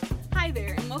Hi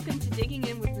there, and welcome to Digging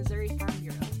In with Missouri Farm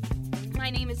Bureau. My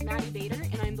name is Maddie Bader,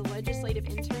 and I'm the legislative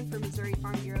intern for Missouri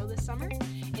Farm Bureau this summer.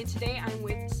 And today I'm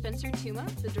with Spencer Tuma,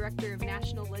 the Director of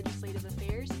National Legislative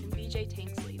Affairs, and BJ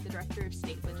Tanksley, the Director of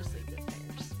State Legislative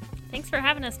Affairs. Thanks for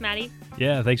having us, Maddie.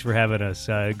 Yeah, thanks for having us.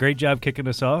 Great job kicking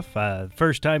us off.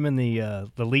 First time in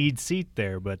the lead seat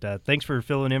there, but thanks for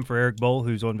filling in for Eric Bowl,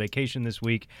 who's on vacation this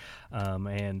week,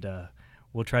 and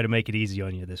we'll try to make it easy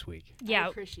on you this week. Yeah,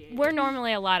 we're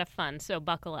normally a lot of fun, so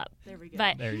buckle up. There we go.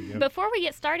 But there you go. Before we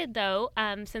get started, though,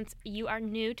 since you are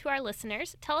new to our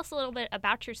listeners, tell us a little bit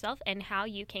about yourself and how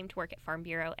you came to work at Farm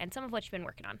Bureau and some of what you've been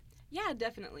working on. Yeah,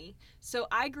 definitely. So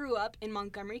I grew up in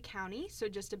Montgomery County, so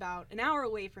just about an hour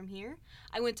away from here.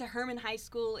 I went to Herman High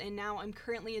School, and now I'm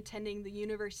currently attending the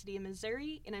University of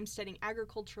Missouri, and I'm studying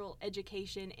agricultural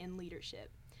education and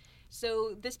leadership.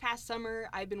 So this past summer,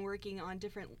 I've been working on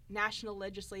different national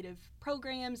legislative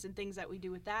programs and things that we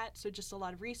do with that. So just a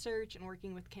lot of research and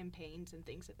working with campaigns and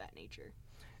things of that nature.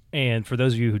 And for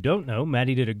those of you who don't know,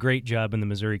 Maddie did a great job in the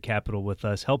Missouri Capitol with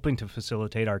us, helping to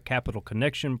facilitate our Capitol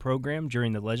Connection program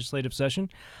during the legislative session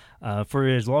for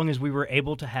as long as we were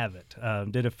able to have it.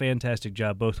 Did a fantastic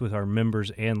job, both with our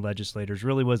members and legislators.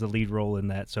 Really was a lead role in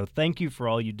that. So thank you for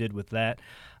all you did with that.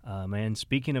 And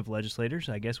speaking of legislators,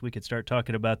 I guess we could start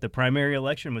talking about the primary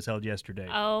election was held yesterday.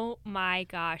 Oh, my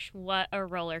gosh. What a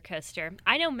roller coaster.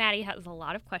 I know Maddie has a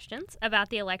lot of questions about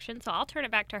the election, so I'll turn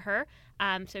it back to her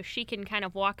so she can kind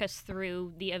of walk us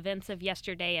through the events of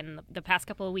yesterday and the past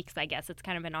couple of weeks, I guess. It's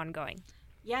kind of been ongoing.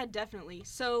 Yeah, definitely.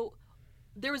 So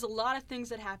there was a lot of things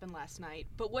that happened last night,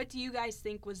 but what do you guys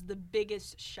think was the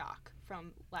biggest shock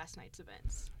from last night's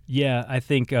events? Yeah, I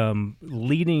think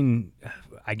leading,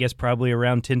 I guess probably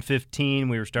around 10:15,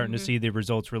 we were starting to see the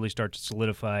results really start to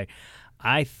solidify.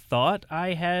 I thought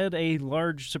I had a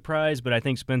large surprise, but I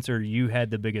think, Spencer, you had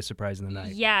the biggest surprise of the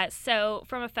night. Yeah, so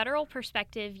from a federal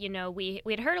perspective, you know,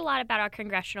 we'd heard a lot about our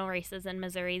congressional races in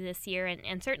Missouri this year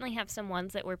and certainly have some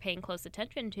ones that we're paying close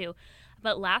attention to.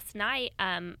 But last night,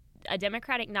 a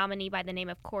Democratic nominee by the name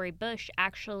of Cori Bush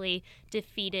actually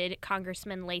defeated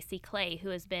Congressman Lacy Clay, who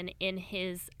has been in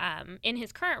his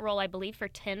current role, I believe, for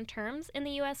 10 terms in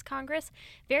the U.S. Congress.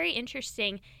 Very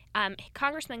interesting.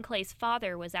 Congressman Clay's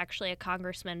father was actually a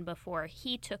congressman before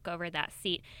he took over that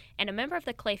seat, and a member of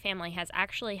the Clay family has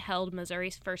actually held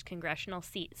Missouri's first congressional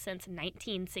seat since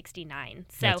 1969.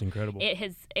 So that's incredible.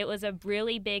 It was a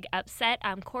really big upset.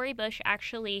 Cori Bush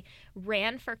actually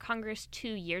ran for Congress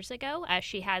 2 years ago.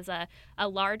 She has a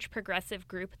large progressive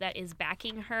group that is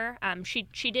backing her.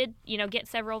 She did, get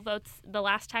several votes the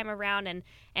last time around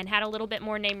and had a little bit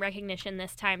more name recognition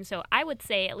this time. So I would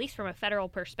say, at least from a federal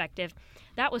perspective,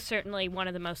 that was certainly one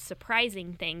of the most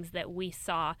surprising things that we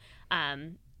saw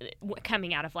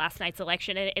coming out of last night's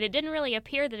election. And it didn't really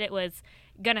appear that it was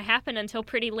going to happen until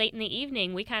pretty late in the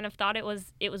evening. We kind of thought it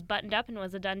was buttoned up and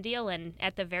was a done deal. And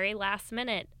at the very last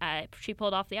minute, she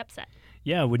pulled off the upset.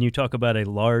 Yeah, when you talk about a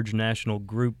large national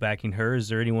group backing her, is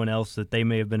there anyone else that they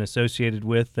may have been associated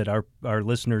with that our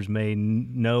listeners may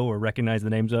know or recognize the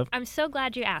names of? I'm so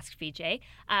glad you asked, BJ.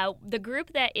 The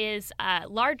group that is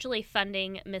largely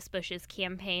funding Ms. Bush's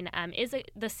campaign is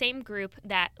the same group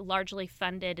that largely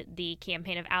funded the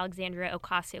campaign of Alexandria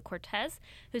Ocasio-Cortez,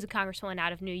 who's a congresswoman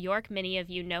out of New York. Many of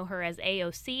you know her as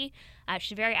AOC.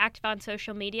 She's very active on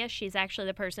social media. She's actually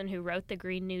the person who wrote the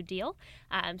Green New Deal.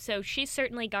 So she's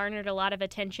certainly garnered a lot of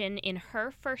attention in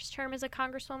her first term as a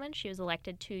congresswoman. She was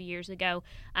elected 2 years ago,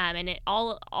 and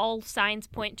all signs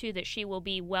point to that she will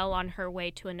be well on her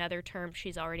way to another term.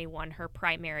 She's already won her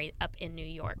primary up in New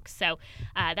York. So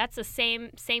that's the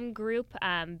same group,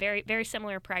 very, very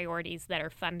similar priorities that are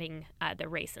funding the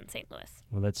race in St. Louis.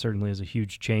 Well, that certainly is a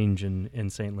huge change in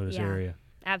St. Louis area.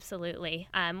 Absolutely.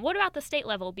 What about the state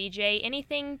level, BJ?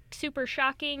 Anything super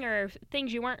shocking or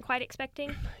things you weren't quite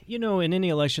expecting? In any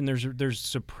election, there's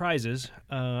surprises.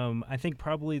 I think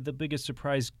probably the biggest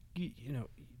surprise,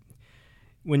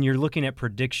 when you're looking at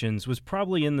predictions, was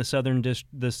probably in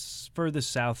the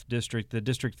furthest south district, the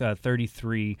District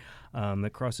 33 that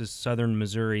crosses southern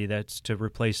Missouri. That's to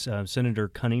replace Senator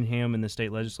Cunningham in the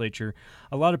state legislature.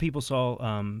 A lot of people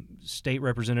saw State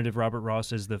Representative Robert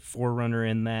Ross as the forerunner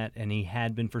in that, and he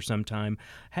had been for some time,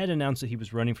 had announced that he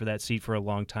was running for that seat for a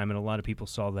long time, and a lot of people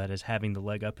saw that as having the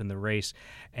leg up in the race.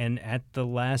 And at the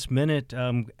last minute,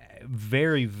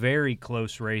 very, very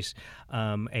close race,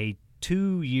 a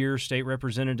two-year state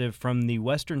representative from the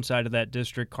western side of that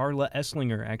district, Carla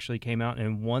Esslinger, actually came out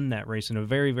and won that race in a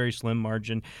very, very slim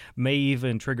margin, may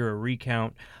even trigger a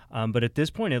recount. But at this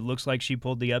point, it looks like she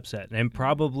pulled the upset, and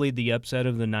probably the upset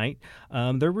of the night.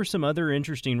 There were some other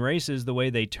interesting races the way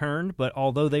they turned, but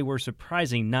although they were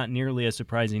surprising, not nearly as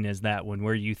surprising as that one,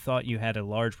 where you thought you had a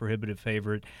large prohibitive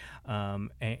favorite,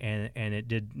 and it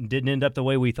didn't end up the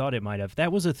way we thought it might have.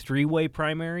 That was a three-way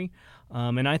primary,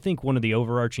 and I think one of the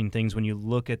overarching things when you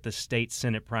look at the state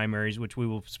Senate primaries, which we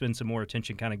will spend some more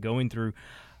attention kind of going through,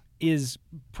 is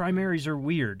primaries are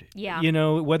weird. Yeah. You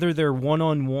know, whether they're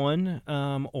one-on-one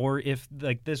or if,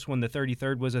 like this one, the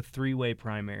 33rd, was a three-way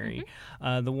primary.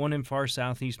 The one in far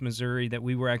southeast Missouri that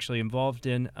we were actually involved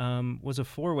in was a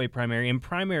four-way primary. And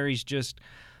primaries just...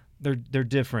 They're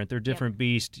different. They're different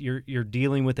beasts. You're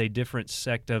dealing with a different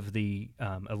sect of the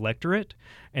electorate,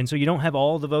 and so you don't have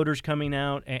all the voters coming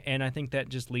out. And I think that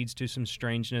just leads to some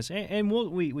strangeness. And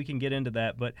we can get into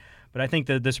that, but I think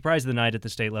the surprise of the night at the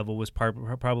state level was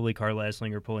probably Carla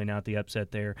Esslinger pulling out the upset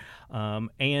there.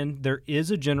 And there is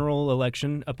a general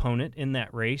election opponent in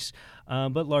that race,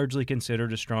 but largely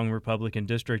considered a strong Republican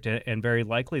district, and very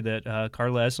likely that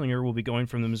Carla Esslinger will be going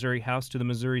from the Missouri House to the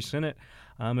Missouri Senate.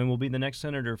 And will be the next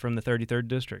senator from the 33rd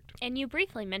District. And you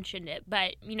briefly mentioned it,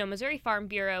 but, Missouri Farm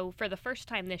Bureau, for the first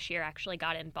time this year, actually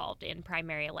got involved in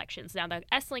primary elections. Now, the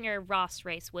Esslinger-Ross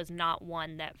race was not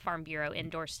one that Farm Bureau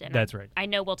endorsed in. That's right. I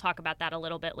know we'll talk about that a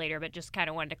little bit later, but just kind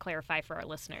of wanted to clarify for our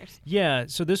listeners. Yeah,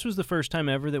 so this was the first time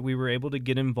ever that we were able to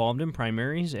get involved in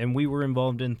primaries, and we were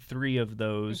involved in three of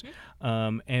those.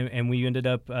 And we ended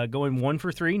up going 1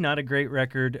 for 3, not a great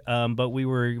record, but we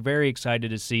were very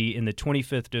excited to see in the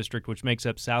 25th District, which makes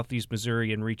up southeast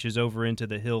Missouri and reaches over into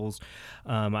the hills.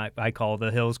 I call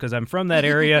the hills because I'm from that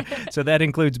area, so that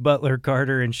includes Butler,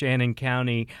 Carter, and Shannon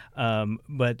County.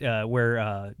 But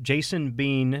where Jason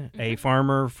Bean, a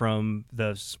farmer from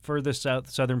the furthest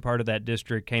southern part of that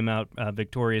district, came out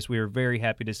victorious. We were very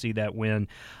happy to see that win,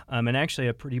 and actually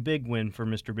a pretty big win for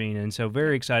Mr. Bean, and so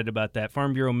very excited about that.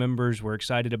 Farm Bureau members were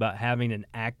excited about having an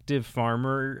active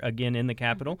farmer again in the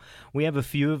Capitol. We have a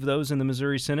few of those in the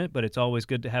Missouri Senate, but it's always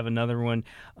good to have another one.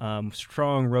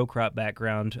 Strong row crop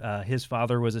background. His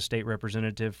father was a state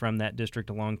representative from that district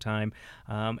a long time,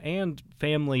 and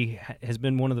family has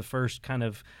been one of the first kind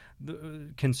of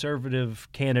conservative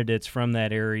candidates from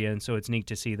that area, and so it's neat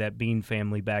to see that Bean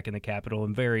family back in the Capitol.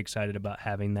 I'm very excited about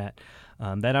having that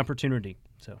opportunity.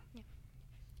 So,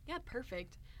 yeah,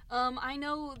 perfect. I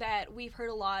know that we've heard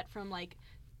a lot from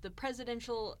the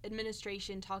presidential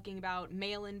administration talking about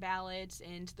mail-in ballots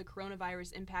and the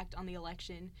coronavirus impact on the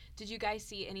election. Did you guys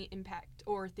see any impact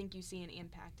or think you see any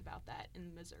impact about that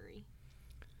in Missouri?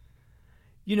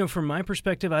 From my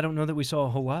perspective, I don't know that we saw a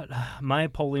whole lot. My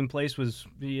polling place was,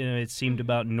 it seemed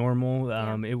about normal.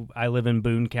 I live in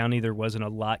Boone County. There wasn't a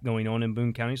lot going on in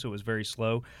Boone County, so it was very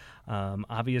slow.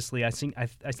 Obviously, I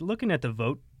looking at the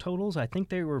vote totals, I think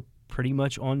they were pretty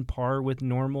much on par with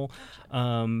normal.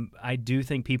 I do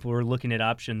think people are looking at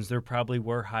options. There probably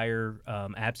were higher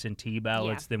absentee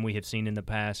ballots than we have seen in the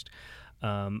past.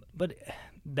 But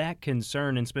that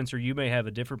concern, and Spencer, you may have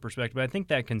a different perspective, but I think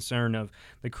that concern of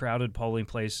the crowded polling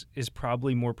place is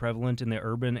probably more prevalent in the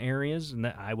urban areas, and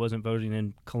that I wasn't voting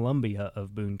in Columbia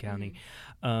of Boone County.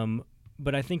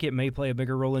 But I think it may play a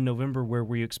bigger role in November, where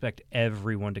we expect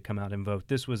everyone to come out and vote.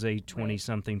 This was a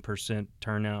 20-something%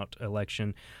 turnout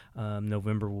election.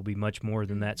 November will be much more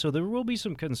than that. So there will be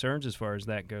some concerns as far as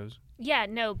that goes. Yeah,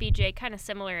 no, BJ, kind of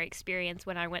similar experience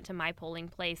when I went to my polling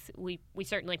place. We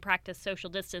certainly practiced social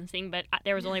distancing, but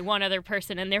there was only one other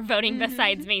person in there voting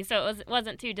besides me, so it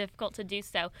wasn't too difficult to do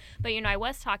so. But, I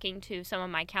was talking to some of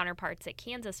my counterparts at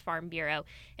Kansas Farm Bureau,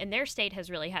 and their state has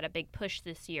really had a big push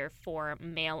this year for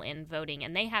mail-in voting,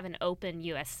 and they have an open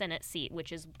U.S. Senate seat,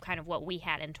 which is kind of what we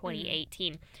had in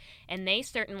 2018. And they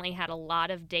certainly had a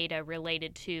lot of data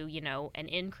related to, an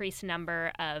increased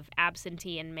number of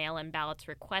absentee and mail-in ballots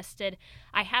requested.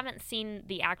 I haven't seen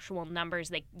the actual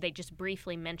numbers. They just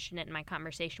briefly mentioned it in my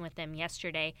conversation with them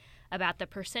yesterday about the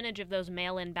percentage of those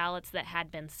mail-in ballots that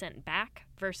had been sent back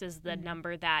versus the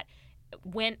number that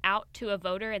went out to a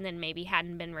voter and then maybe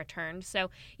hadn't been returned.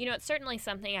 So, it's certainly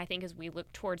something I think as we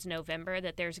look towards November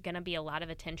that there's going to be a lot of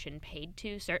attention paid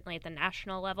to, certainly at the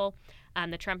national level.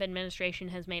 The Trump administration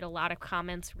has made a lot of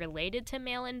comments related to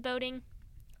mail-in voting.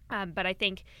 But I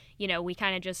think, we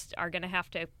kind of just are going to have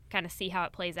to kind of see how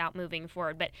it plays out moving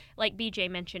forward. But like BJ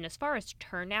mentioned, as far as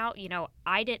turnout,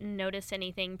 I didn't notice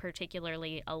anything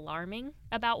particularly alarming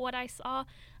about what I saw.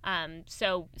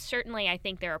 So certainly I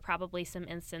think there are probably some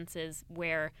instances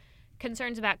where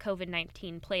concerns about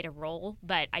COVID-19 played a role,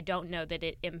 but I don't know that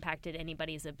it impacted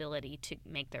anybody's ability to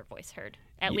make their voice heard,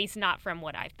 at least not from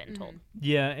what I've been told.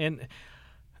 Yeah, and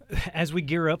as we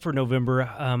gear up for November,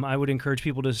 I would encourage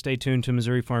people to stay tuned to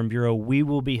Missouri Farm Bureau. We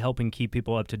will be helping keep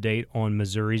people up to date on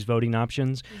Missouri's voting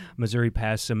options. Missouri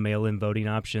passed some mail-in voting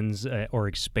options or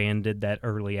expanded that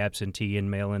early absentee and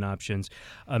mail-in options.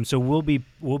 So we'll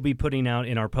be putting out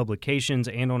in our publications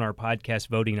and on our podcast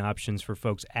voting options for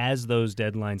folks as those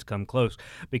deadlines come close,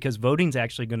 because voting's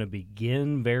actually going to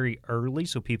begin very early,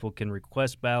 so people can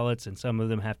request ballots, and some of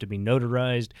them have to be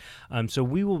notarized. So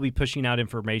we will be pushing out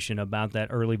information about that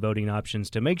early voting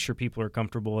options to make sure people are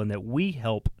comfortable and that we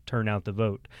help turn out the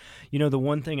vote. You know, the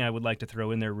one thing I would like to throw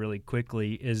in there really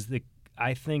quickly is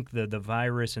I think the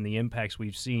virus and the impacts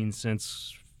we've seen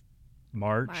since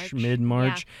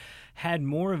mid-March, had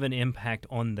more of an impact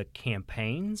on the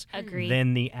campaigns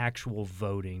than the actual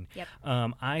voting. Yep.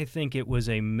 I think it was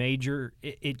a major,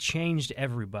 it changed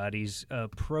everybody's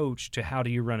approach to how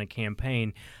do you run a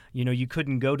campaign. You know, you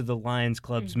couldn't go to the Lions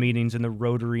Club's meetings and the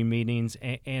Rotary meetings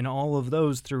and all of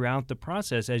those throughout the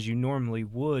process as you normally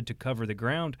would to cover the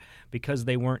ground because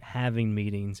they weren't having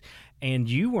meetings. And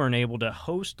you weren't able to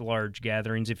host large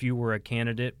gatherings if you were a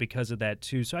candidate because of that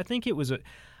too. So I think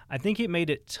it made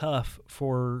it tough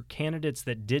for candidates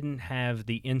that didn't have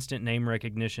the instant name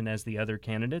recognition as the other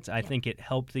candidates. I think it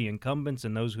helped the incumbents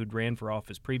and those who'd ran for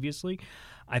office previously.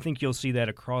 I think you'll see that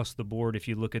across the board if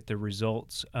you look at the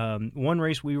results. One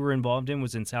race we were involved in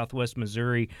was in Southwest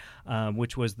Missouri,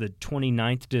 which was the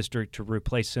 29th district to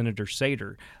replace Senator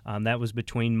Sater. That was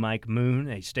between Mike Moon,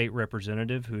 a state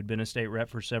representative who had been a state rep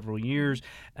for several years,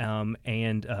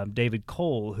 and David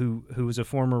Cole, who was a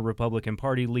former Republican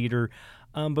Party leader,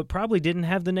 but probably didn't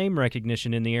have the name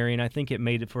recognition in the area, and I think it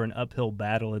made it for an uphill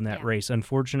battle in that race.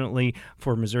 Unfortunately,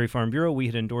 for Missouri Farm Bureau, we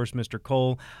had endorsed Mr.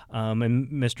 Cole, and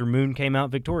Mr. Moon came out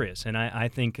victorious, and I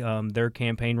think their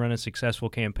campaign ran a successful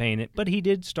campaign, but he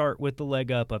did start with the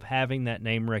leg up of having that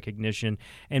name recognition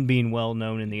and being well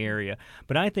known in the area.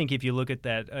 But I think if you look at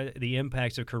that, the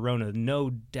impacts of Corona, no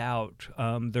doubt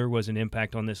there was an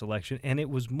impact on this election, and it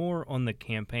was more on the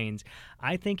campaigns.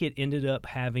 I think it ended up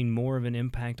having more of an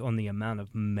impact on the amount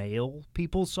of mail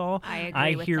people saw. I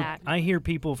agree with that. I hear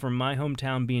people from my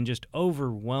hometown being just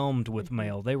overwhelmed with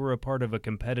mail. They were a part of a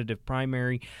competitive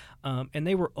primary, and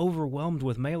they were overwhelmed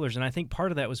with mailers. And I think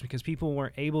part of that was because people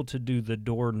weren't able to do the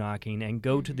door knocking and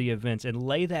go to the events and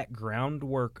lay that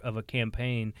groundwork of a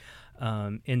campaign.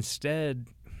 Instead,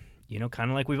 you know,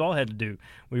 kind of like we've all had to do.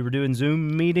 We were doing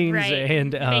Zoom meetings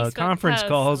and conference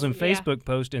calls and Facebook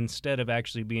posts instead of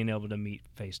actually being able to meet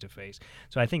face-to-face.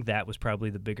 So I think that was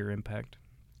probably the bigger impact.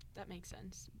 That makes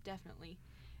sense, definitely.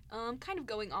 Kind of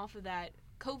going off of that,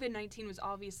 COVID-19 was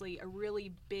obviously a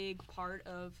really big part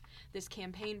of this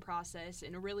campaign process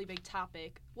and a really big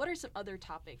topic. What are some other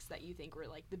topics that you think were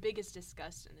like the biggest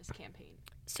discussed in this campaign?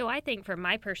 So I think from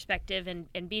my perspective, and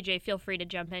BJ, feel free to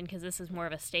jump in because this is more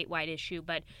of a statewide issue,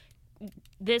 but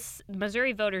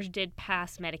Missouri voters did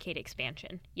pass Medicaid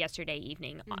expansion yesterday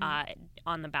evening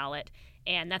on the ballot,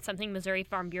 and that's something Missouri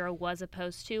Farm Bureau was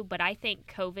opposed to, but I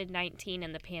think COVID-19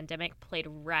 and the pandemic played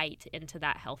right into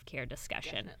that healthcare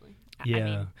discussion. Definitely.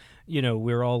 Yeah. You know,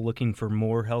 we're all looking for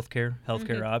more healthcare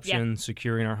options,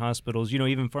 securing our hospitals. You know,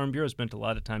 even Farm Bureau spent a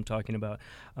lot of time talking about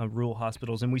rural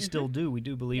hospitals, and we still do. We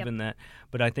do believe in that.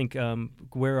 But I think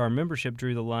where our membership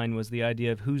drew the line was the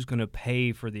idea of who's going to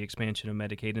pay for the expansion of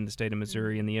Medicaid in the state of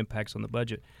Missouri and the impacts on the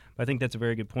budget. But I think that's a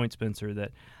very good point, Spencer,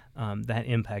 that that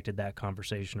impacted that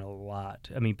conversation a lot.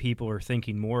 I mean, people are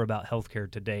thinking more about healthcare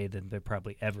today than they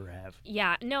probably ever have.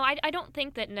 Yeah, no, I don't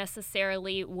think that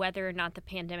necessarily whether or not the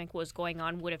pandemic was going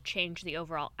on would have changed the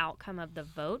overall outcome of the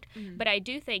vote. But I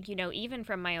do think, you know, even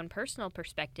from my own personal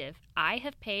perspective, I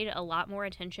have paid a lot more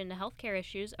attention to healthcare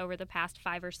issues over the past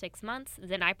 5 or 6 months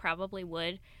than I probably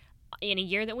would in a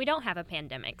year that we don't have a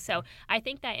pandemic. So I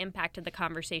think that impacted the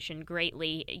conversation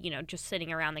greatly, you know, just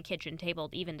sitting around the kitchen table,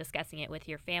 even discussing it with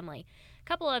your family. A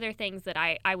couple other things that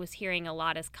I was hearing a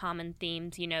lot as common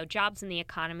themes, you know, jobs in the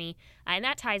economy, and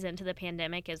that ties into the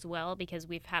pandemic as well because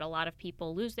we've had a lot of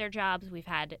people lose their jobs. We've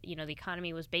had, you know, the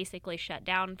economy was basically shut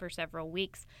down for several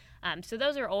weeks. So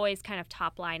those are always kind of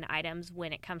top line items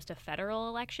when it comes to federal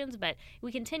elections, but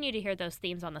we continue to hear those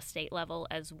themes on the state level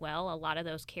as well. A lot of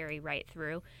those carry right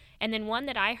through. And then one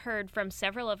that I heard from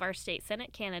several of our state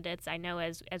Senate candidates, I know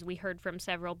as we heard from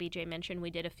several, BJ mentioned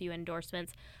we did a few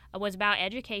endorsements, was about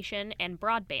education and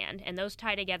broadband, and those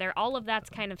tie together. All of that's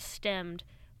kind of stemmed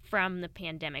from the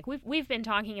pandemic. We've been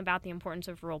talking about the importance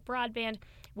of rural broadband.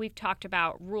 We've talked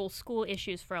about rural school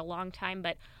issues for a long time,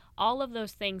 but all of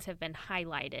those things have been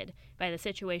highlighted by the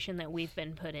situation that we've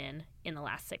been put in the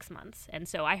last 6 months. And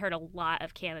so I heard a lot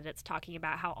of candidates talking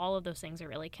about how all of those things are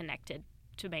really connected,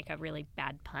 to make a really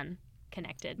bad pun,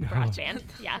 connected broadband.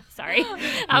 Yeah, sorry.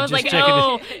 I was like,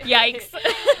 oh, yikes.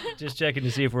 Just checking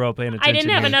to see if we're all paying attention. I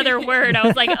didn't have another word. I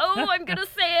was like, oh, I'm going to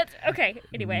say it. Okay,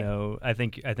 anyway. No, I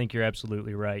think you're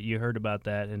absolutely right. You heard about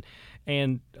that.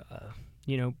 And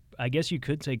you know, I guess you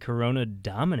could say Corona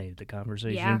dominated the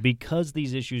conversation because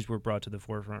these issues were brought to the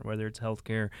forefront, whether it's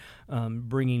healthcare,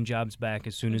 bringing jobs back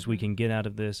as soon as we can get out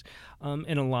of this.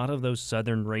 And a lot of those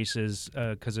southern races,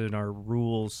 because in our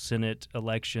rural Senate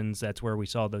elections, that's where we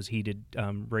saw those heated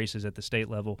races at the state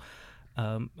level.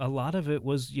 A lot of it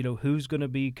was, you know, who's going to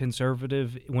be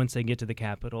conservative once they get to the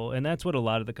Capitol. And that's what a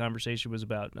lot of the conversation was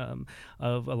about.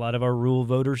 Of a lot of our rural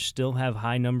voters still have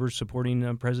high numbers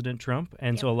supporting President Trump.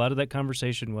 And so a lot of that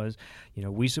conversation was, you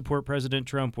know, we support President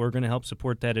Trump. We're going to help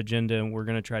support that agenda, and we're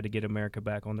going to try to get America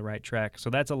back on the right track. So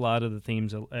that's a lot of the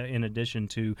themes in addition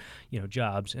to, you know,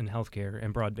 jobs and healthcare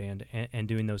and broadband and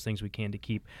doing those things we can to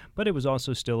keep. But it was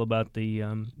also still about the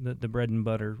bread and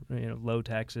butter, you know, low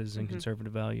taxes and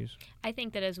conservative values. I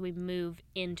think that as we move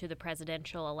into the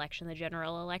presidential election, the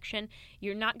general election,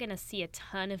 you're not going to see a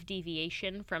ton of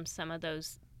deviation from some of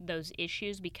those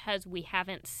issues, because we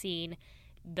haven't seen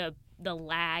the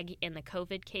lag in the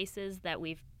COVID cases that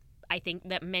I think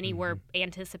that many were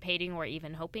anticipating or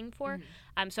even hoping for.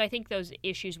 So I think those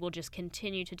issues will just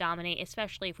continue to dominate,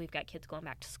 especially if we've got kids going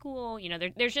back to school. You know,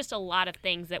 there's just a lot of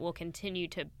things that will continue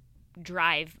to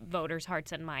drive voters'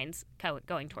 hearts and minds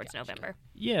going towards November.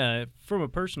 Yeah, from a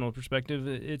personal perspective,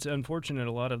 it's unfortunate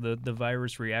a lot of the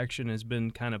virus reaction has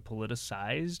been kind of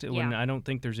politicized when I don't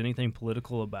think there's anything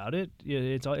political about it.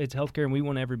 It's healthcare, and we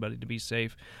want everybody to be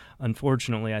safe.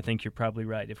 Unfortunately, I think you're probably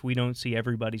right. If we don't see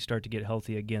everybody start to get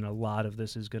healthy again, a lot of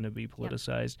this is going to be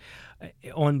politicized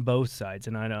on both sides.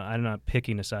 And I'm not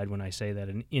picking a side when I say that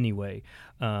in any way,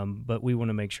 but we want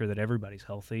to make sure that everybody's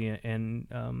healthy. And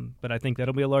but I think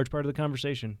that'll be a large part of the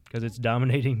conversation because it's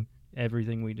dominating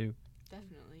everything we do.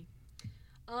 Definitely.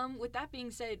 With that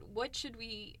being said, what should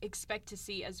we expect to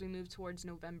see as we move towards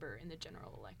November in the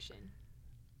general election?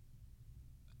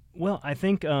 Well, I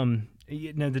think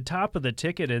the top of the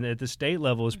ticket at the state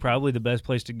level is probably the best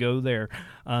place to go there.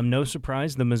 No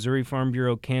surprise, the Missouri Farm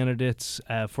Bureau candidates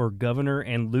for governor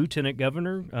and lieutenant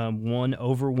governor won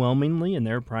overwhelmingly in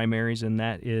their primaries, and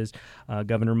that is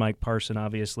Governor Mike Parson,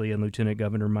 obviously, and Lieutenant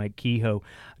Governor Mike Kehoe.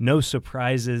 No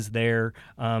surprises there.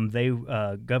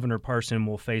 Governor Parson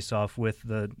will face off with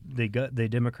the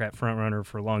Democrat frontrunner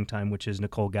for a long time, which is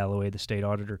Nicole Galloway, the state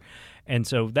auditor. And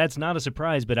so that's not a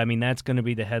surprise, but I mean, that's going to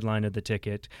be the headline of the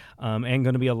ticket, and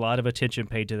going to be a lot of attention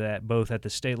paid to that, both at the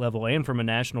state level and from a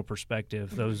national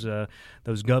perspective.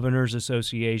 Those governors'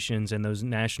 associations and those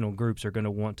national groups are going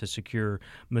to want to secure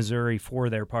Missouri for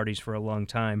their parties for a long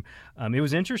time. It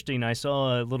was interesting. I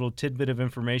saw a little tidbit of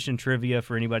information trivia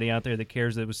for anybody out there that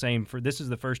cares that was saying this is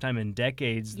the first time in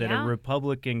decades that a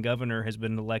Republican governor has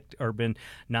been been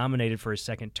nominated for a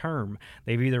second term.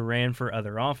 They've either ran for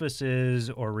other offices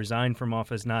or resigned from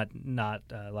office,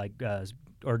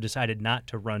 or decided not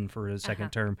to run for a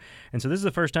second term. And so this is the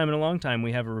first time in a long time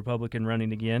we have a Republican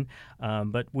running again.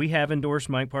 But we have endorsed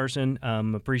Mike Parson,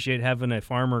 appreciate having a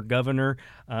farmer governor.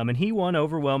 And he won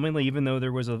overwhelmingly, even though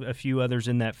there was a few others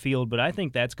in that field. But I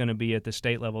think that's going to be at the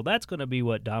state level. That's going to be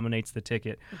what dominates the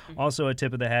ticket. Also, a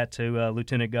tip of the hat to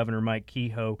Lieutenant Governor Mike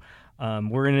Kehoe.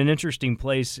 We're in an interesting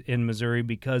place in Missouri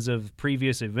because of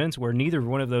previous events where neither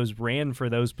one of those ran for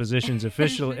those positions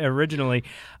originally,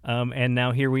 and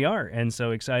now here we are. And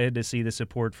so excited to see the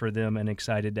support for them and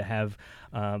excited to have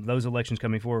those elections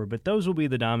coming forward. But those will be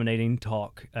the dominating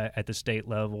talk at the state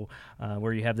level,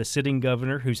 where you have the sitting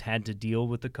governor who's had to deal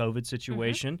with the COVID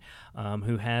situation,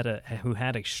 who had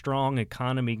a strong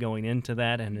economy going into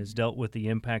that and has dealt with the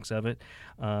impacts of it,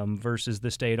 versus the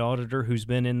state auditor who's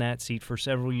been in that seat for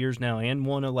several years now and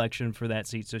won election for that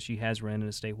seat, so she has ran at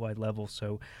a statewide level.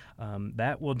 So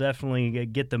that will definitely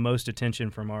get the most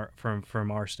attention from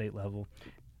our state level.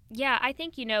 Yeah, I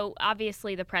think,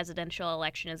 obviously the presidential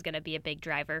election is going to be a big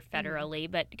driver federally,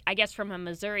 but I guess from a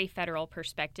Missouri federal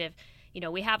perspective,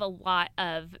 we have a lot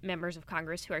of members of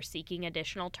Congress who are seeking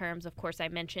additional terms. Of course, I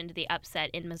mentioned the upset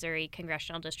in Missouri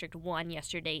Congressional District 1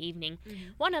 yesterday evening.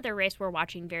 One other race we're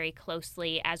watching very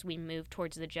closely as we move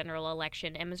towards the general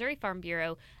election, and Missouri Farm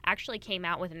Bureau actually came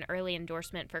out with an early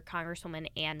endorsement for Congresswoman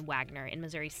Ann Wagner in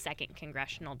Missouri's 2nd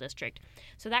Congressional District.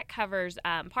 So that covers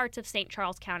parts of St.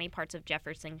 Charles County, parts of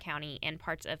Jefferson County, and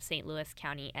parts of St. Louis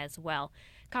County as well.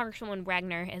 Congresswoman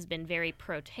Wagner has been very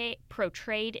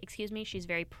pro-trade. She's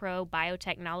very pro-buy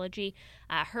biotechnology.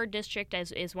 Her district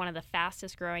is one of the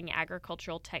fastest growing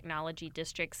agricultural technology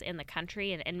districts in the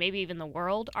country and maybe even the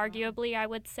world, arguably, I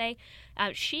would say.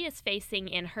 She is facing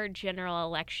in her general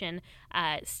election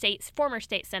former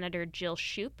state senator Jill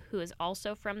Shoup, who is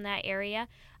also from that area.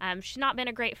 She's not been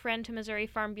a great friend to Missouri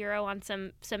Farm Bureau on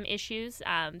some issues,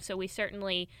 so we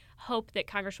certainly hope that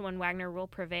Congresswoman Wagner will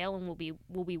prevail, and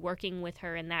we'll be working with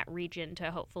her in that region to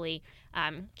hopefully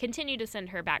continue to send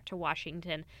her back to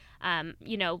Washington.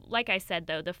 Like I said,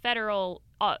 though, the federal,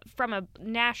 from a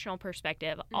national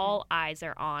perspective, all eyes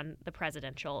are on the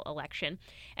presidential election,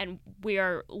 and we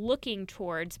are looking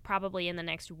towards probably in the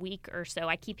next week or so.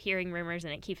 I keep hearing rumors,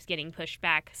 and it keeps getting pushed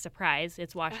back. Surprise,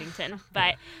 it's Washington,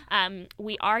 but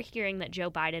we are hearing that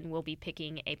Joe Biden will be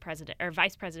picking a president or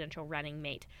vice presidential running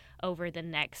mate over the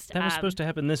next. That was supposed to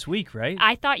happen this week, right?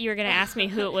 I thought you were going to ask me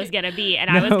who it was going to be,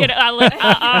 and No. I was going to.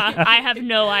 I have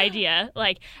no idea.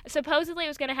 Like, supposedly it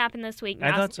was going to happen this week.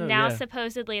 I thought so, Now yeah.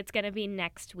 supposedly it's going to be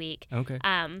next week. Okay.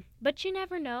 But you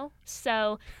never know.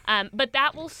 So, but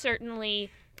that will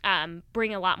certainly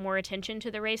bring a lot more attention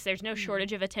to the race. There's no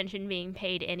shortage of attention being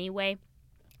paid anyway.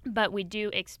 But we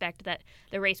do expect that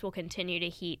the race will continue to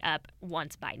heat up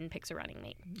once Biden picks a running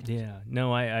mate. Yeah.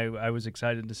 No, I was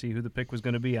excited to see who the pick was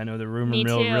going to be. I know the rumor Me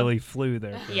mill too. really flew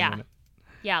there for a Yeah. minute.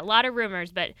 Yeah, a lot of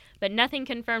rumors, but nothing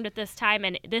confirmed at this time.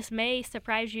 And this may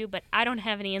surprise you, but I don't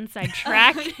have any inside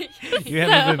track. You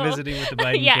haven't been visiting with the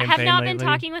Biden yeah, campaign have not lately? been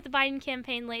talking with the Biden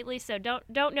campaign lately, so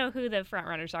don't know who the front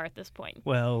runners are at this point.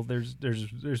 Well, there's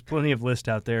plenty of lists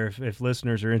out there if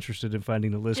listeners are interested in finding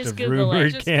the list Just of Google it.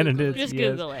 rumored Just candidates. Just yes.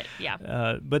 Google it.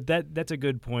 Yeah. But that's a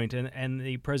good point, and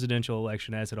the presidential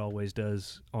election, as it always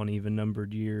does on even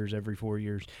numbered years, every 4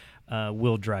 years,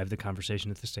 will drive the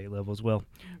conversation at the state level as well.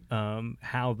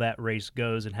 How that race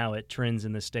goes and how it trends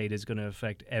in the state is going to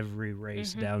affect every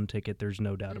race down ticket. There's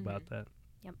no doubt about that.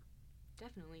 Yep.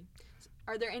 Definitely.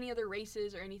 Are there any other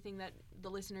races or anything that the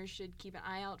listeners should keep an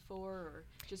eye out for, or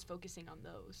just focusing on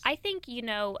those? I think,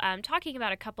 talking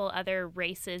about a couple other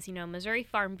races, Missouri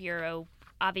Farm Bureau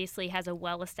obviously has a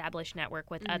well-established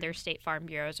network with other state farm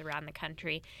bureaus around the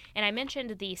country. And I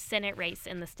mentioned the Senate race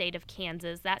in the state of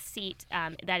Kansas. That seat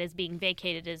that is being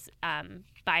vacated is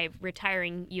by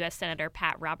retiring U.S. Senator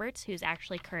Pat Roberts, who's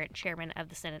actually current chairman of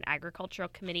the Senate Agricultural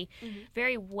Committee.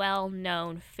 Very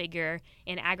well-known figure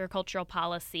in agricultural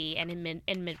policy and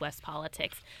in Midwest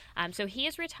politics. So he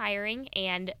is retiring,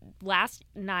 and last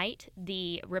night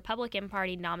the Republican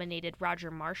Party nominated Dr.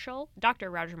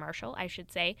 Roger Marshall, I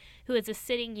should say, who is a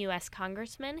sitting U.S.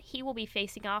 congressman. He will be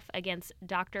facing off against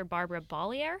Dr. Barbara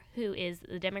Bollier, who is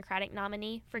the Democratic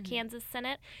nominee for Kansas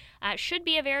Senate. Should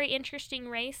be a very interesting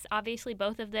race. Obviously,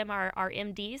 both of them are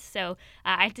MDs, so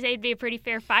I'd say it'd be a pretty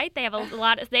fair fight. They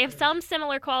have they have some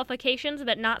similar qualifications,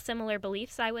 but not similar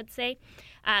beliefs, I would say.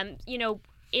 In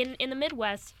the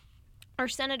Midwest, our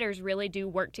senators really do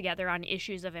work together on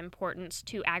issues of importance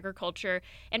to agriculture,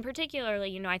 and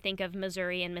particularly, I think of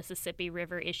Missouri and Mississippi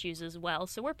River issues as well.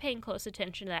 So we're paying close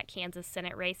attention to that Kansas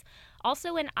Senate race.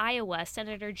 Also in Iowa,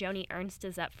 Senator Joni Ernst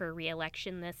is up for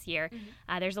re-election this year.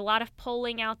 There's a lot of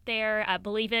polling out there.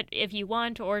 Believe it if you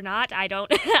want or not. I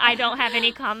don't have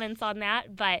any comments on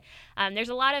that, but there's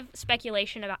a lot of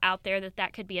speculation out there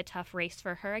that could be a tough race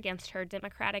for her against her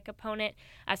Democratic opponent.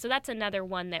 So that's another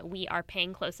one that we are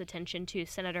paying close attention to.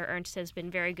 Senator Ernst has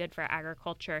been very good for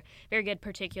agriculture, very good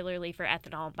particularly for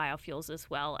ethanol and biofuels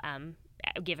as well,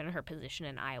 given her position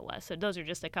in Iowa. So those are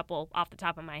just a couple off the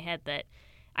top of my head that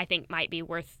I think might be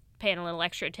worth paying a little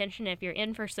extra attention. If you're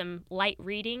in for some light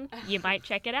reading, you might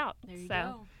check it out. There you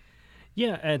go.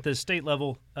 Yeah, at the state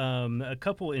level, a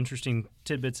couple interesting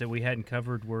tidbits that we hadn't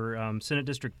covered were Senate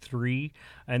District 3,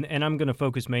 and I'm going to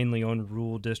focus mainly on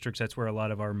rural districts. That's where a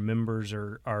lot of our members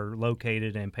are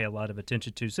located and pay a lot of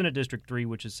attention to. Senate District 3,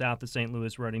 which is south of St.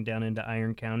 Louis, running down into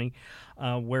Iron County,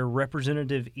 where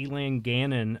Representative Elan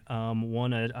Gannon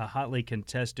won a hotly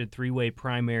contested three-way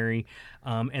primary,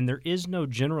 and there is no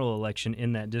general election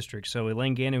in that district. So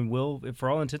Elan Gannon will, for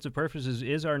all intents and purposes,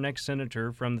 is our next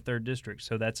senator from the 3rd District.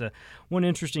 So that's one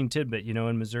interesting tidbit.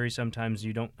 In Missouri, sometimes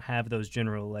you don't have those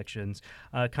general elections.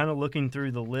 Kind of looking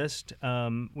through the list,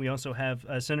 we also have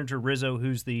Senator Rizzo,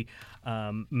 who's the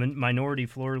minority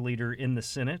floor leader in the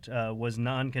Senate, was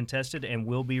non-contested and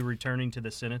will be returning to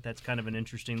the Senate. That's kind of an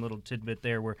interesting little tidbit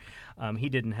there where he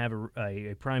didn't have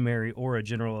a primary or a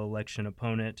general election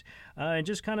opponent. And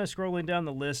just kind of scrolling down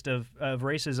the list of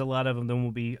races, a lot of them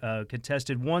will be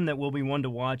contested. One that will be one to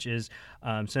watch is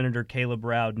Senator Caleb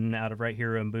Rowden out of right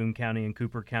here in Boone County County and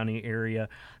Cooper County area.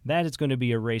 That is going to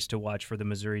be a race to watch for the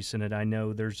Missouri Synod. I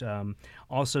know there's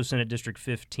also Senate District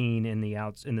 15 in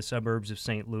the suburbs of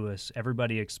St. Louis.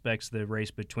 Everybody expects the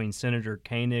race between Senator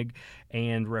Koenig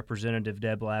and Representative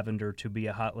Deb Lavender to be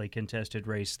a hotly contested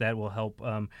race. That will help,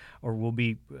 or will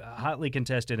be hotly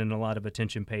contested, and a lot of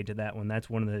attention paid to that one. That's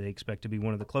one that they expect to be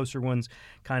one of the closer ones,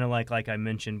 kind of like I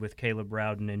mentioned with Caleb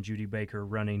Rowden and Judy Baker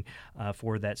running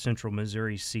for that central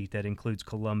Missouri seat that includes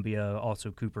Columbia,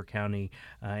 also Cooper County,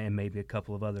 and maybe a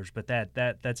couple of others. But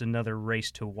that's another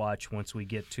race to watch once we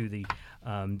get to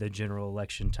the general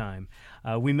election time.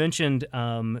 We mentioned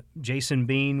Jason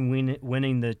Bean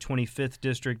winning the 25th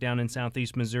district down in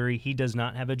southeast Missouri. He does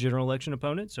not have a general election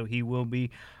opponent, so he will be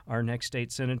our next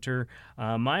state senator.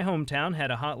 My hometown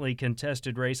had a hotly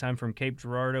contested race. I'm from Cape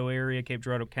Girardeau area, Cape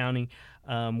Girardeau County,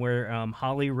 where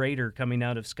Holly Rader, coming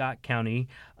out of Scott County,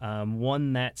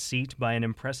 won that seat by an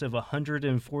impressive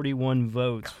 141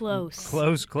 votes.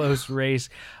 Close race.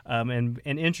 And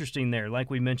interesting there. Like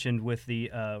we mentioned with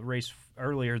the race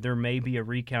earlier, there may be a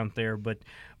recount there, but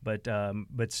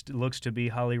looks to be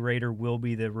Holly Rader will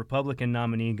be the Republican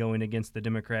nominee going against the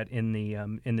Democrat in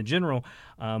the general,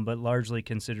 but largely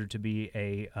considered to be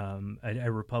a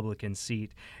Republican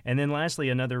seat. And then lastly,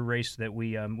 another race that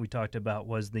we talked about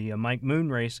was the Mike Moon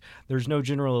race. There's no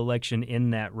general election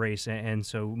in that race, and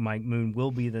so Mike Moon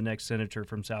will be the next senator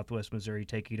from Southwest Missouri,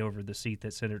 taking over the seat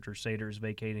that Senator Sater is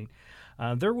vacating.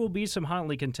 There will be some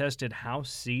hotly contested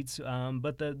House seats,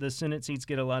 but the Senate seats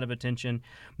get a lot of attention.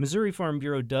 Missouri Farm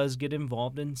Bureau does get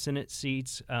involved in Senate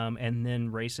seats, and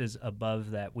then races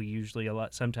above that. We usually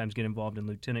sometimes get involved in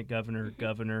lieutenant governor,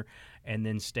 governor, and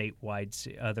then statewide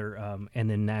and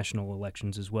then national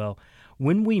elections as well.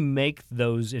 When we make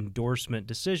those endorsement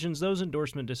decisions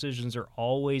are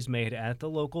always made at the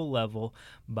local level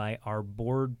by our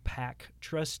board PAC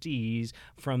trustees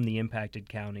from the impacted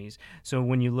counties. So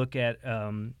when you look at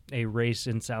a race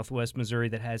in southwest Missouri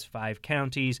that has 5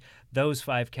 counties, those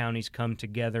 5 counties come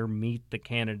together, meet the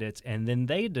candidates, and then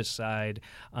they decide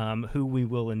who we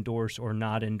will endorse or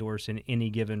not endorse in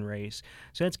any given race.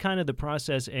 So that's kind of the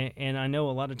process. And I know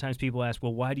a lot of times people ask,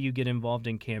 well, why do you get involved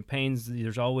in campaigns?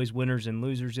 There's always winners and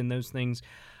losers in those things.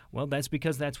 Well, that's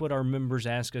because that's what our members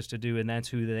ask us to do, and that's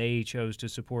who they chose to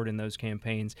support in those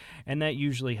campaigns. And that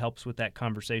usually helps with that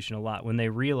conversation a lot when they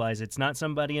realize it's not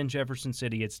somebody in Jefferson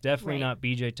City. It's definitely not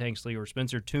B.J. Tanksley or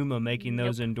Spencer Tuma making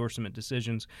those endorsement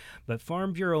decisions. But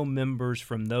Farm Bureau members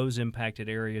from those impacted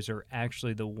areas are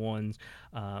actually the ones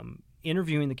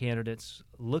interviewing the candidates,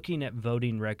 looking at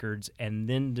voting records, and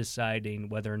then deciding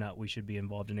whether or not we should be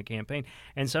involved in a campaign.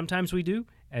 And sometimes we do,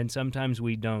 and sometimes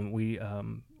we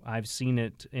don't. I've seen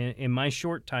it in my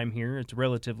short time here. It's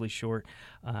relatively short.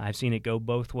 I've seen it go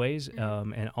both ways,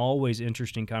 and always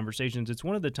interesting conversations. It's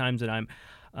one of the times that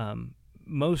I'm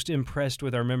most impressed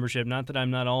with our membership. Not that I'm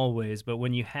not always, but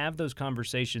when you have those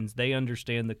conversations, they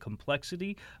understand the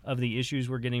complexity of the issues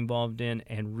we're getting involved in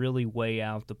and really weigh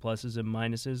out the pluses and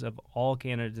minuses of all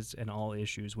candidates and all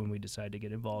issues when we decide to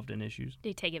get involved in issues.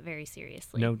 They take it very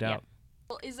seriously. No doubt. Yep.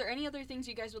 Well, is there any other things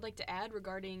you guys would like to add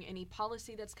regarding any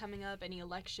policy that's coming up, any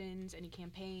elections, any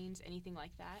campaigns, anything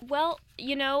like that? Well,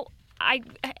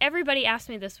 everybody asked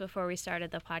me this before we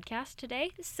started the podcast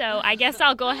today, so I guess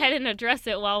I'll go ahead and address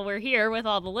it while we're here with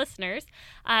all the listeners.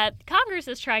 Congress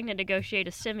is trying to negotiate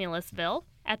a stimulus bill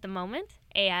at the moment,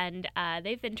 and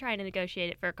they've been trying to negotiate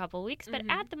it for a couple of weeks, but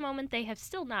at the moment they have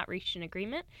still not reached an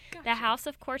agreement. Gotcha. The House,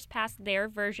 of course, passed their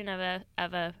version of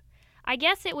a I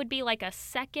guess it would be like a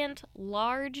second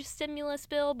large stimulus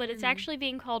bill, but it's actually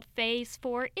being called Phase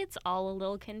 4. It's all a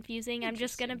little confusing. I'm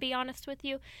just going to be honest with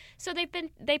you. So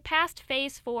they passed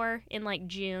Phase 4 in like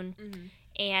June,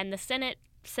 and the Senate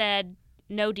said,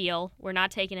 no deal. We're not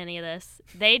taking any of this.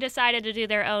 They decided to do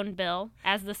their own bill,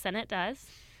 as the Senate does.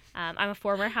 I'm a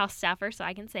former House staffer, so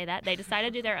I can say that. They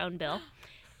decided to do their own bill.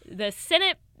 The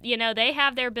Senate, they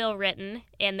have their bill written,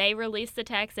 and they released the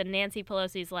text, and Nancy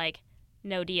Pelosi's like,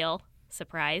 no deal.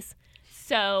 Surprise.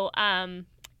 So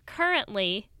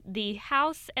currently, the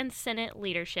House and Senate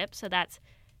leadership, so that's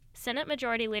Senate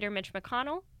Majority Leader Mitch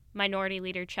McConnell, Minority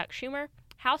Leader Chuck Schumer,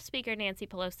 House Speaker Nancy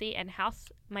Pelosi, and House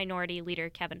Minority Leader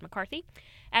Kevin McCarthy,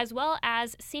 as well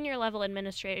as senior-level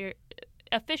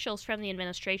officials from the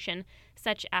administration,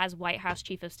 such as White House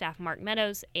Chief of Staff Mark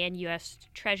Meadows and U.S.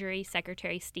 Treasury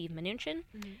Secretary Steve Mnuchin,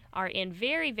 are in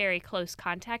very, very close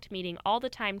contact, meeting all the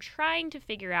time, trying to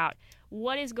figure out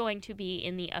what is going to be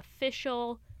in the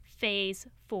official Phase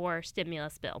 4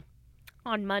 stimulus bill.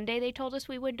 On Monday, they told us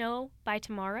we would know by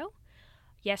tomorrow.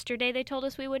 Yesterday, they told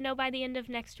us we would know by the end of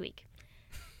next week.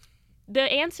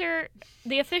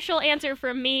 The official answer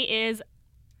from me is,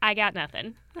 I got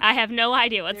nothing. I have no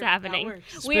idea what's That happening.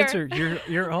 works. Spencer,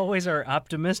 you're always our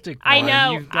optimistic one. I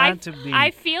know. You've got to be.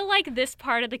 I feel like this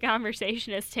part of the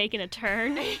conversation has taken a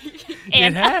turn.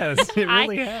 It has. It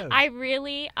really has.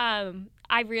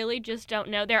 I really just don't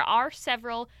know. There are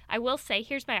several. I will say,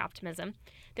 here's my optimism.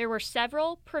 There were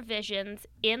several provisions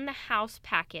in the House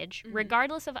package,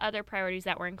 regardless of other priorities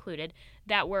that were included,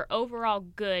 that were overall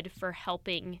good for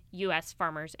helping U.S.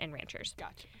 farmers and ranchers.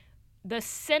 Gotcha. The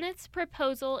Senate's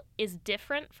proposal is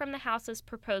different from the House's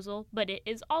proposal, but it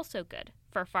is also good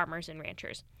for farmers and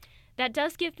ranchers. That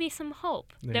does give me some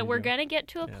hope that we're going to get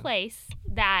to a place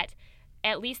that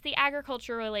at least the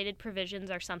agriculture-related provisions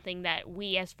are something that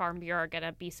we as Farm Bureau are going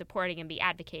to be supporting and be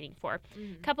advocating for.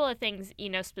 A couple of things,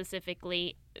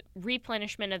 specifically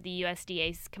replenishment of the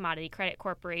USDA's Commodity Credit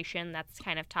Corporation. That's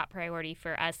kind of top priority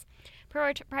for us.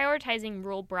 Prioritizing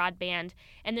rural broadband,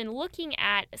 and then looking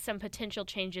at some potential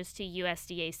changes to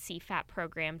USDA's CFAP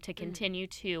program to continue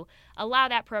to allow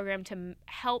that program to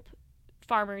help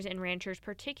farmers and ranchers,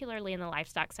 particularly in the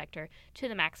livestock sector, to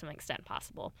the maximum extent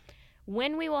possible.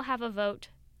 When we will have a vote,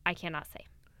 I cannot say.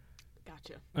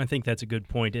 Gotcha. I think that's a good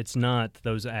point. It's not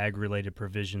those ag-related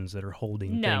provisions that are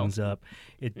holding things up.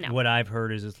 What I've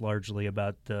heard is it's largely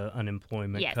about the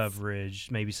unemployment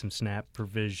coverage, maybe some SNAP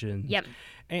provisions,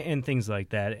 and things like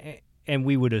that. And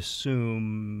we would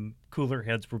assume cooler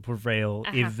heads will prevail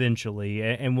eventually,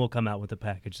 and we'll come out with a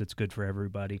package that's good for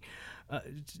everybody.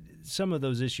 Some of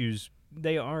those issues,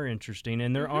 they are interesting,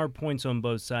 and there are points on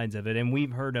both sides of it, and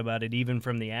we've heard about it even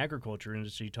from the agriculture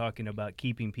industry talking about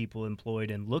keeping people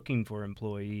employed and looking for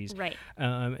employees. Right.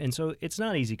 And so it's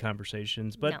not easy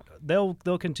conversations, but they'll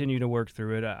continue to work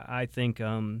through it. I think,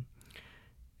 and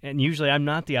usually I'm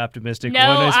not the optimistic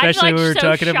one, especially when we're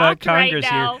talking about Congress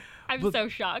here. I'm so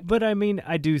shocked. But I mean,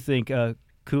 I do think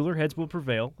cooler heads will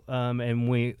prevail,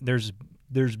 and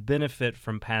there's benefit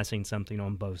from passing something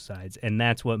on both sides, and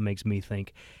that's what makes me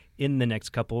think in the next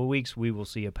couple of weeks we will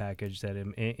see a package that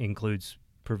includes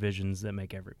provisions that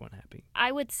make everyone happy.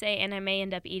 I would say, and I may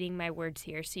end up eating my words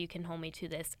here, so you can hold me to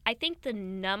this, I think the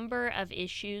number of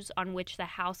issues on which the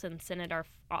House and Senate are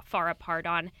far apart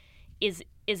on is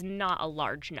not a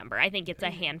large number. I think it's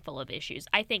a handful of issues.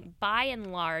 I think by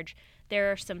and large there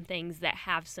are some things that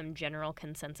have some general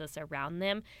consensus around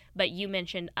them, but you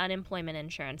mentioned unemployment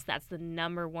insurance. That's the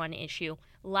number one issue.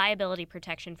 Liability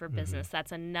protection for business,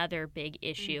 that's another big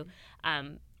issue.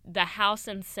 The House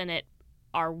and Senate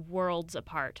are worlds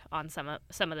apart on some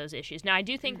of those issues. Now, I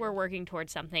do think we're working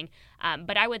towards something,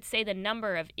 but I would say the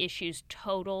number of issues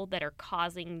total that are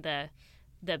causing the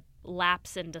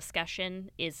lapse in discussion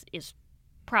is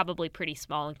probably pretty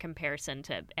small in comparison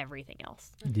to everything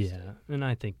else. Yeah, and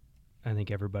I think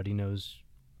everybody knows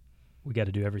we got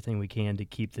to do everything we can to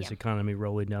keep this economy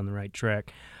rolling down the right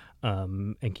track,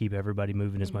 and keep everybody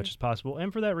moving as much as possible.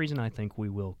 And for that reason, I think we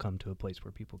will come to a place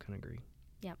where people can agree.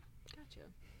 Yep. Gotcha.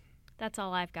 That's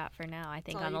all I've got for now, I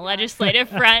think, That's all on the you got. legislative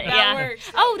front. That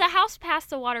works. Oh, the House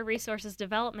passed the Water Resources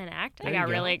Development Act. There I got you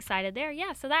go. really excited there.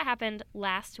 Yeah, so that happened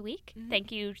last week.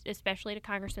 Thank you especially to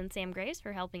Congressman Sam Graves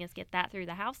for helping us get that through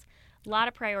the House. A lot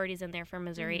of priorities in there for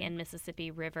Missouri and Mississippi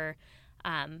River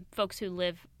folks who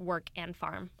live, work, and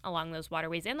farm along those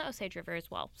waterways, and the Osage River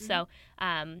as well. So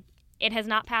it has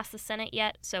not passed the Senate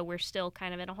yet, so we're still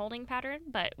kind of in a holding pattern,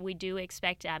 but we do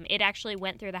expect it actually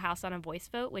went through the House on a voice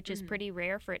vote, which is pretty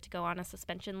rare for it to go on a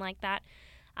suspension like that.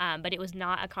 But it was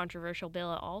not a controversial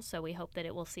bill at all, so we hope that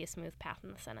it will see a smooth path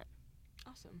in the Senate.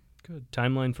 Awesome. Good.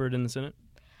 Timeline for it in the Senate?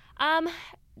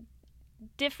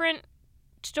 Different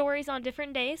stories on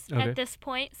different days at this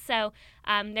point. So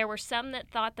there were some that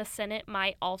thought the Senate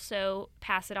might also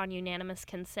pass it on unanimous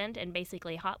consent and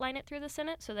basically hotline it through the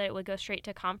Senate so that it would go straight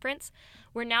to conference.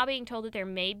 We're now being told that there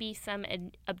may be some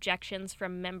objections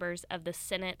from members of the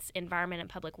Senate's Environment and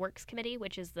Public Works Committee,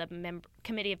 which is the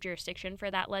committee of jurisdiction for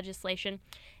that legislation,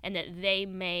 and that they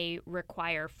may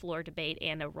require floor debate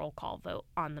and a roll call vote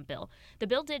on the bill. The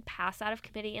bill did pass out of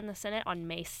committee in the Senate on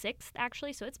May 6th,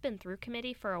 actually, so it's been through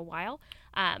committee for a while.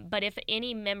 But if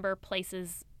any member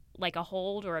places like a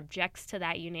hold or objects to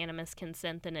that unanimous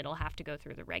consent, then it'll have to go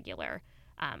through the regular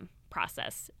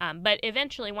process. But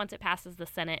eventually, once it passes the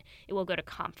Senate, it will go to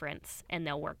conference, and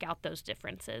they'll work out those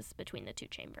differences between the two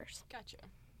chambers. Gotcha.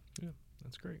 Yeah,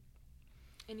 that's great.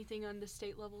 Anything on the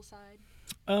state level side?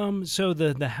 So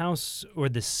the House or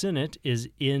the Senate is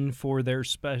in for their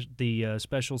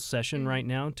special session right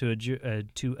now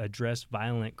to address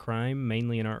violent crime,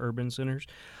 mainly in our urban centers.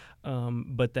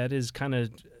 But that is kind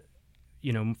of,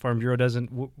 Farm Bureau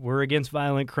we're against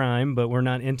violent crime, but we're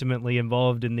not intimately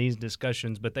involved in these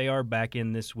discussions. But they are back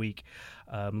in this week.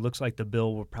 Looks like the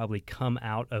bill will probably come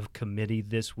out of committee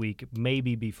this week,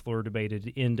 maybe be floor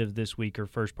debated end of this week or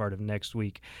first part of next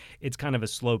week. It's kind of a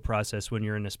slow process when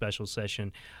you're in a special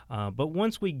session. But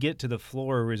once we get to the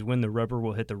floor is when the rubber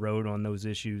will hit the road on those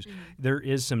issues. Mm-hmm. There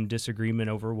is some disagreement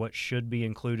over what should be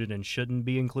included and shouldn't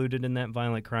be included in that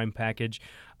violent crime package.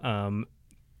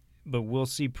 But we'll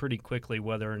see pretty quickly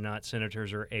whether or not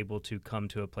senators are able to come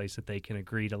to a place that they can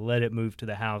agree to let it move to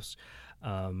the House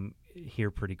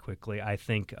here pretty quickly. I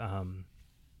think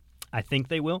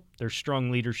they will. There's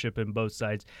strong leadership in both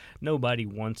sides. Nobody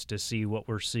wants to see what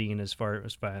we're seeing as far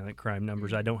as violent crime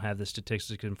numbers. I don't have the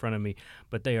statistics in front of me,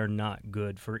 but they are not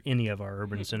good for any of our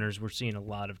urban centers. We're seeing a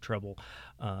lot of trouble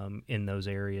in those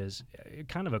areas,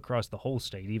 kind of across the whole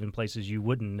state, even places you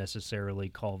wouldn't necessarily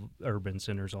call urban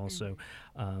centers also.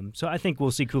 So I think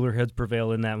we'll see cooler heads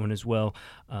prevail in that one as well.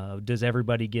 Does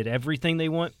everybody get everything they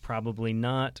want? Probably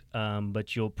not,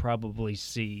 but you'll probably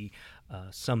see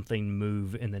something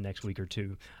move in the next week or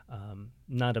two.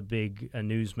 Not a big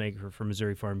newsmaker for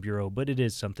Missouri Farm Bureau, but it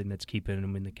is something that's keeping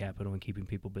them in the Capitol and keeping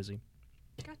people busy.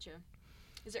 Gotcha.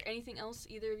 Is there anything else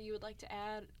either of you would like to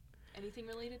add? Anything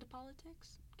related to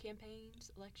politics?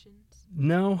 Campaigns, elections?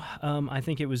 No, I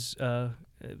think it was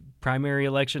primary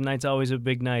election night's always a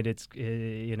big night.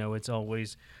 It's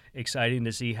always exciting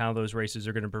to see how those races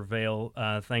are going to prevail.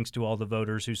 Thanks to all the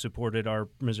voters who supported our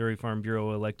Missouri Farm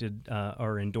Bureau elected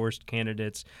or endorsed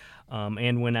candidates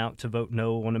and went out to vote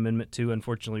no on Amendment 2.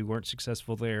 Unfortunately, weren't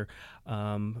successful there.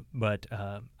 But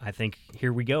I think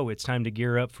here we go. It's time to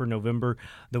gear up for November.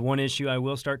 The one issue I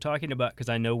will start talking about, because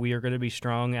I know we are going to be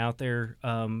strong out there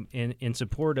in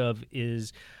support of,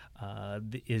 is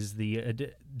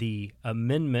the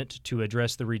amendment to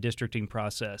address the redistricting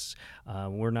process.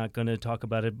 We're not going to talk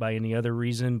about it by any other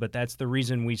reason, but that's the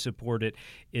reason we support it,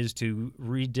 is to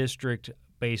redistrict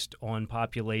based on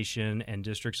population and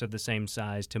districts of the same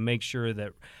size to make sure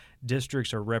that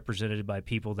districts are represented by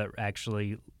people that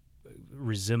actually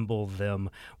resemble them.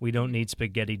 We don't need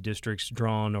spaghetti districts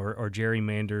drawn or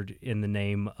gerrymandered in the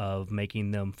name of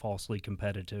making them falsely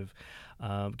competitive.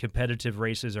 Competitive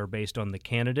races are based on the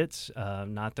candidates,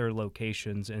 not their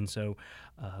locations. And so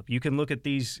you can look at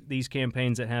these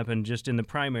campaigns that happen just in the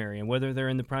primary, and whether they're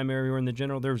in the primary or in the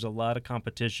general, there's a lot of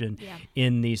competition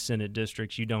in these Senate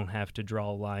districts. You don't have to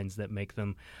draw lines that make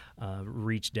them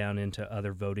reach down into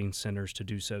other voting centers to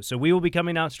do so. So we will be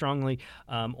coming out strongly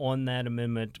on that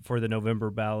amendment for the November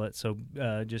ballot. So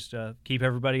just keep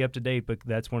everybody up to date, but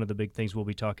that's one of the big things we'll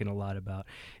be talking a lot about,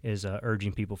 is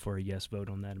urging people for a yes vote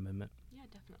on that amendment.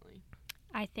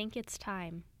 I think it's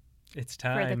time. It's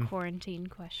time for the quarantine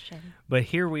question. But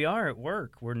here we are at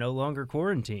work. We're no longer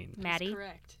quarantined. Maddie? That's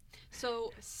correct.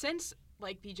 So since,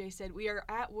 like BJ said, we are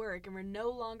at work and we're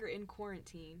no longer in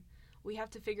quarantine, we have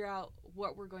to figure out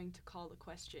what we're going to call the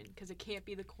question, because it can't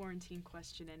be the quarantine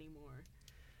question anymore.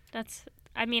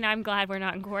 I'm glad we're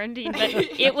not in quarantine, but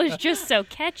it was just so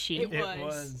catchy. It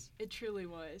was. It truly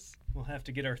was. We'll have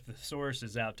to get our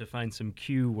thesauruses out to find some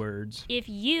cue words. If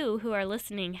you who are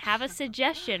listening have a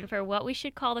suggestion for what we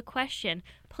should call the question,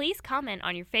 please comment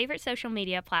on your favorite social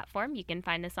media platform. You can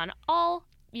find us on all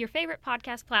your favorite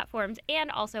podcast platforms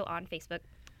and also on Facebook.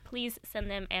 Please send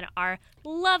them, and our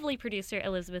lovely producer,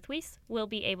 Elizabeth Weiss, will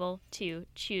be able to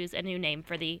choose a new name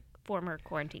for the former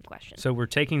quarantine question. So we're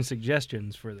taking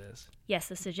suggestions for this. Yes,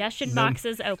 the suggestion box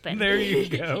is open. There you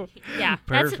go. Yeah,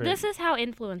 Perfect. This is how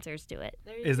influencers do it.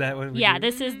 Is that what we do? Yeah,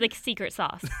 this is the secret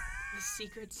sauce. The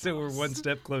secret sauce. So we're one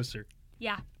step closer.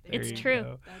 Yeah, There it's you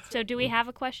true. So do we have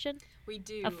a question? We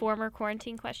do. A former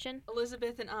quarantine question?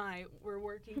 Elizabeth and I were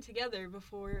working together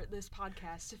before this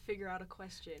podcast to figure out a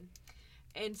question.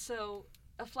 And so,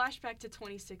 a flashback to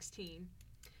 2016.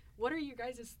 What are your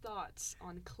guys' thoughts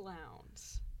on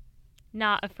clowns?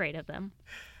 Not afraid of them.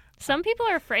 Some people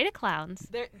are afraid of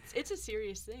clowns. It's a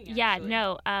serious thing, actually. Yeah,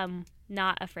 no,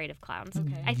 not afraid of clowns.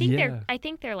 Okay. I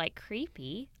think they're like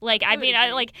creepy. Like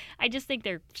I just think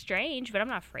they're strange, but I'm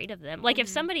not afraid of them. Like if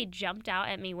somebody jumped out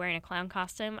at me wearing a clown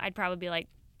costume, I'd probably be like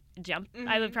jump.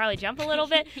 I would probably jump a little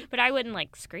bit, but I wouldn't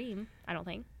like scream, I don't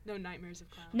think. No nightmares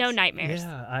of clowns. No nightmares.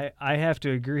 Yeah, I have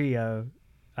to agree.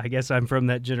 I guess I'm from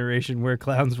that generation where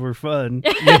clowns were fun.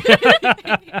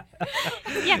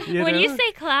 Yeah, when you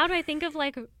say clown, I think of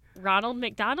like Ronald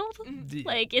McDonald? Mhm.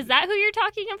 Like, is that who you're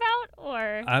talking about?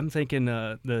 Or I'm thinking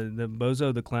the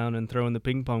Bozo the Clown and throwing the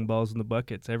ping pong balls in the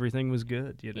buckets. Everything was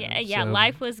good, you know. yeah, So,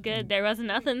 life was good. There was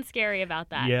nothing scary about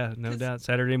that. Yeah, no 'Cause- doubt.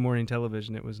 Saturday morning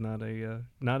television. It was not a scary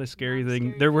Not a thing. scary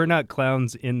There were thing. not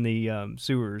clowns in the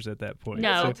sewers at that point.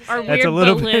 No, So- or That's weird a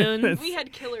little bit- balloons. We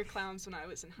had killer clowns when I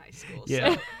was in high school,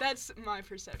 Yeah. so that's my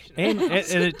perception. Of And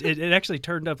clowns. it actually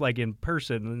turned up like in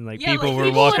person, and like Yeah, people like, were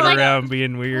people walking would, like, around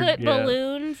being weird. Put Yeah.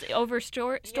 balloons over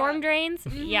storm Yeah. drains.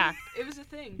 Mhm. Yeah. It was a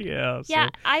thing. Yeah. Yeah,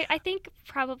 So, I think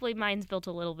probably mine's built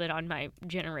a little bit on my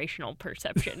generational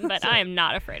perception, but I am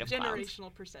not afraid of clowns.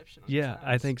 Generational perception. On yeah,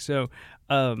 I clowns. think so.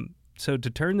 So to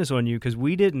turn this on you, because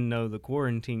we didn't know the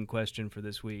quarantine question for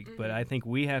this week, but Mhm. I think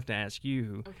we have to ask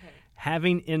you, Okay.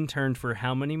 having interned for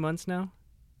how many months now?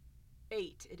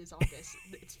 8. It is August.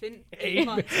 It's been 8 Eight-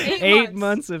 months. 8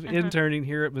 months of Uh-huh. interning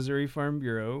here at Missouri Farm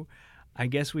Bureau. I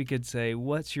guess we could say,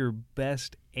 what's your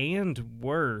best and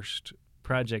worst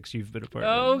projects you've been a part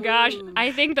Oh of? gosh, Ooh.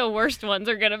 I think the worst ones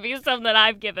are gonna be some that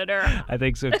I've given her. I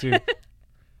think so too.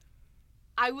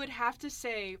 I would have to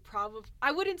say probably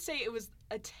I wouldn't say it was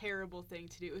a terrible thing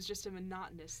to do. It was just a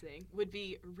monotonous thing. Would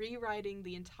be rewriting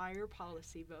the entire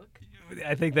policy book.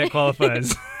 I think that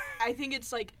qualifies. I think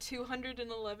it's like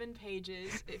 211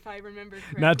 pages if I remember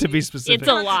correctly. Not to be specific. It's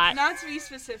a lot. Not to be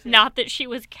specific. Not that she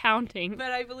was counting.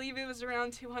 But I believe it was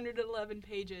around 211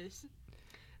 pages.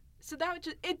 So that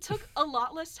would it took a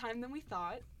lot less time than we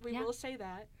thought. We Yeah. will say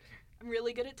that. I'm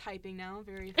really good at typing now.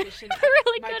 Very efficient. at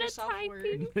Really good at Microsoft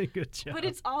typing. Word. Good job. But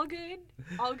it's all good.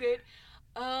 All good.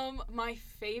 My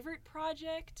favorite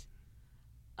project.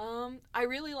 I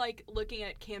really like looking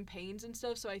at campaigns and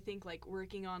stuff. So I think like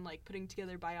working on like putting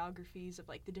together biographies of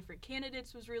like the different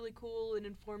candidates was really cool and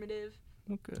informative.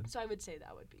 Oh, good. So I would say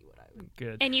that would be what I would.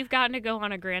 Good. And you've gotten to go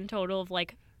on a grand total of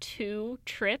like 2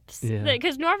 trips. Yeah.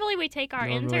 Because normally we take our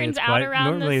Normally interns it's out quite- around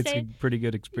normally the it's state. a pretty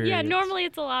good experience. Yeah, normally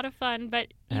it's a lot of fun,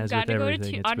 but you've As got with to go to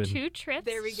everything, on it's been 2 trips.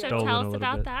 There we go. So Stolen a tell us little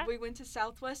about bit. that. We went to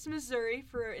Southwest Missouri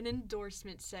for an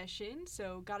endorsement session,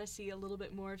 so got to see a little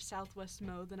bit more of Southwest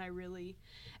Mo than I really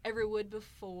ever would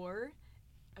before.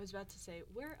 I was about to say,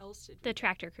 where else did we The go?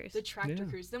 tractor cruise. The tractor Yeah.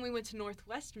 cruise. Then we went to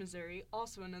Northwest Missouri,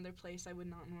 also another place I would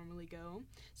not normally go.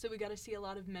 So we got to see a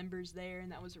lot of members there,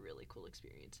 and that was a really cool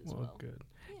experience as well. Good.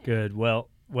 Yeah. Good. Well,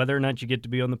 whether or not you get to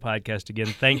be on the podcast again,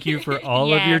 thank you for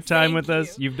all of your Yes, time thank with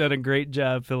us. you. You've done a great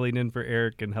job filling in for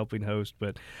Eric and helping host.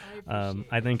 But I appreciate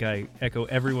I it. think I echo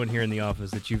everyone here in the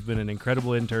office that you've been an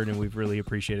incredible intern, and we've really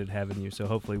appreciated having you. So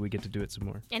hopefully we get to do it some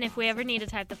more. And if we ever need to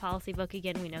type the policy book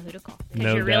again, we know who to call. Because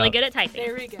No you're really doubt. good at typing.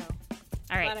 There we go.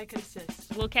 All right. Glad I could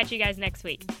assist. We'll catch you guys next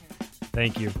week. Okay.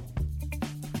 Thank you.